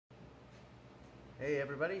Hey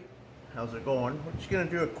everybody, how's it going? We're just going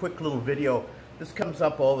to do a quick little video. This comes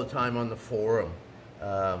up all the time on the forum.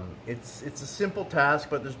 It's a simple task,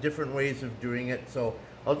 but there's different ways of doing it, so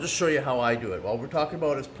I'll just show you how I do it. What we're talking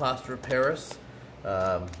about is plaster of Paris.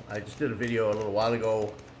 I just did a video a little while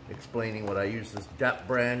ago explaining what I use. This DAP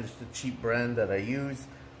brand, just a cheap brand that I use.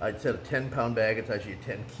 I said a 10-pound bag, it's actually a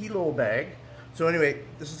 10-kilo bag. So anyway,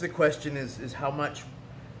 this is the question is how much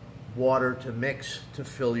water to mix to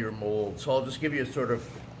fill your mold. So I'll just give you a sort of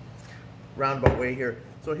roundabout way here.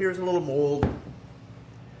 So here's a little mold,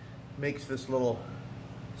 makes this little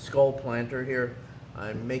skull planter here.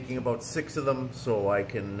 I'm making about 6 of them so I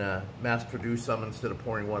can mass produce some instead of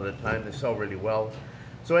pouring one at a time. They sell really well.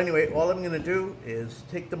 So anyway, all I'm going to do is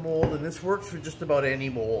take the mold, and this works for just about any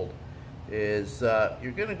mold, is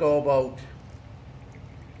you're going to go about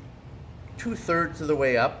 2/3 of the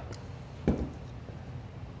way up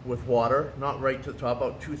with water, not right to the top,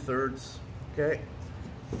 about 2/3, okay?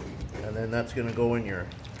 And then that's gonna go in your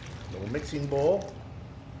little mixing bowl.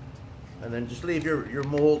 And then just leave your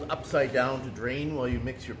mold upside down to drain while you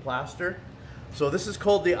mix your plaster. So this is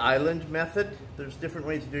called the island method. There's different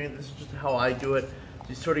ways of doing it. This is just how I do it.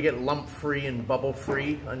 You sort of get lump-free and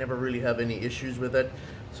bubble-free. I never really have any issues with it.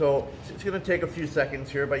 So it's gonna take a few seconds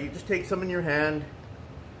here, but you just take some in your hand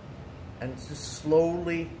and just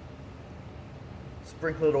slowly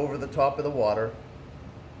sprinkle it over the top of the water.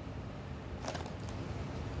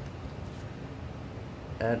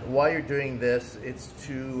 And while you're doing this, it's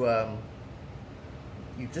to,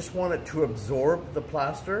 you just want it to absorb the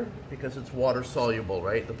plaster because it's water soluble,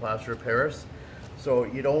 right? The plaster of Paris. So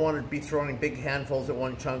you don't want to be throwing big handfuls at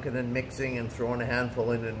one chunk and then mixing and throwing a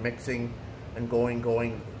handful in and mixing and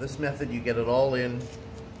going. This method, you get it all in,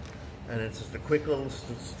 and it's just a quick little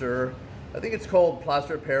stir. I think it's called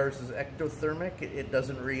plaster of Paris is ectothermic. It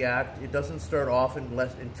doesn't react. It doesn't start off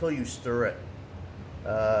until you stir it.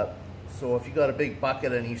 So if you got a big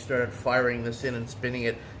bucket and you started firing this in and spinning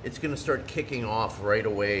it, it's going to start kicking off right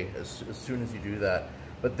away as soon as you do that.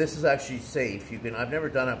 But this is actually safe. I've never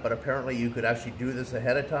done it, but apparently you could actually do this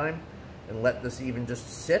ahead of time and let this even just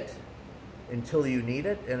sit until you need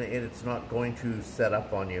it, and it's not going to set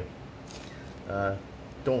up on you.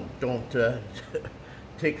 Don't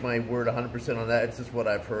take my word 100% on that. It's just what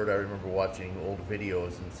I've heard. I remember watching old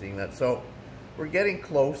videos and seeing that. So we're getting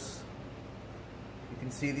close. You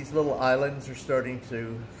can see these little islands are starting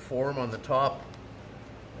to form on the top,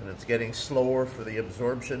 and it's getting slower for the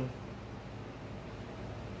absorption.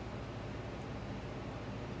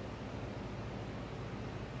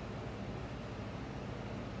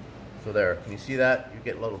 So there, can you see that? You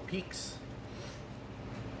get little peaks.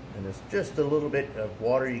 And there's just a little bit of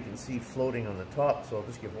water you can see floating on the top, so I'll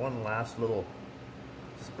just give one last little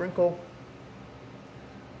sprinkle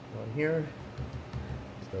on here.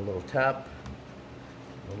 Just a little tap,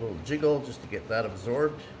 a little jiggle just to get that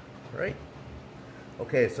absorbed, right?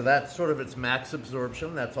 Okay, so that's sort of its max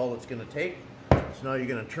absorption. That's all it's going to take. So now you're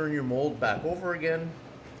going to turn your mold back over again.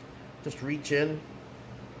 Just reach in,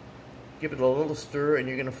 give it a little stir, and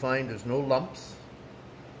you're going to find there's no lumps,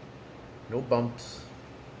 no bumps.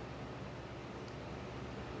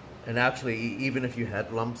 And actually, even if you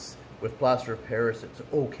had lumps with plaster of Paris, it's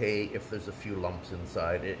okay if there's a few lumps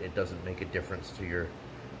inside. It doesn't make a difference to your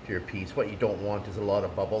piece. What you don't want is a lot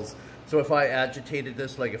of bubbles. So if I agitated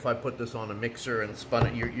this, like if I put this on a mixer and spun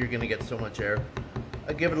it, you're going to get so much air.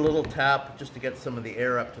 I give it a little tap just to get some of the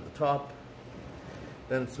air up to the top.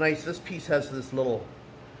 Then it's nice. This piece has this little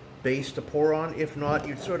base to pour on. If not,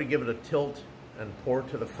 you'd sort of give it a tilt and pour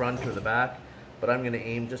to the front or the back. But I'm going to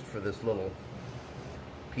aim just for this little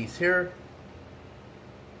piece here.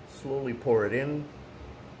 Slowly pour it in.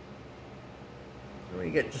 When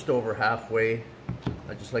you get just over halfway,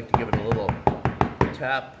 I just like to give it a little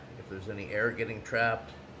tap if there's any air getting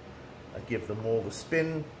trapped. I give the mold a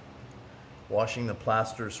spin, washing the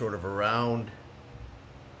plaster sort of around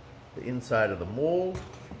the inside of the mold.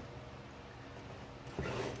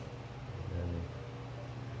 And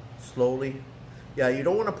slowly. Yeah, you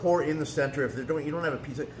don't want to pour in the center. If you don't have a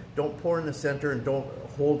piece of, don't pour in the center, and don't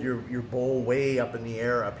hold your bowl way up in the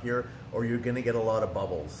air up here, or you're going to get a lot of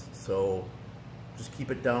bubbles. So just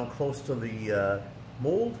keep it down close to the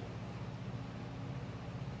mold.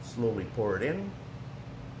 Slowly pour it in.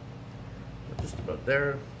 Just about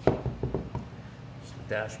there. Just a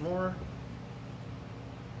dash more.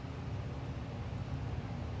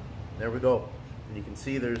 There we go. And you can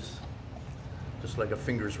see there's just like a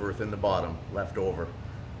finger's worth in the bottom left over.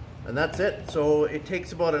 And that's it. So it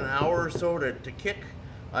takes about an hour or so to kick.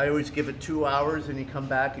 I always give it 2 hours, and you come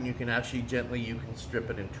back and you can actually gently, you can strip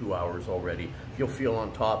it in 2 hours already. You'll feel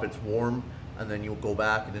on top it's warm, and then you'll go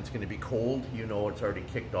back and it's going to be cold. You know it's already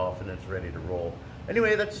kicked off and it's ready to roll.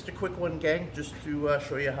 Anyway, that's just a quick one, gang, just to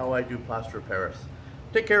show you how I do plaster of Paris.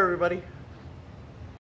 Take care, everybody.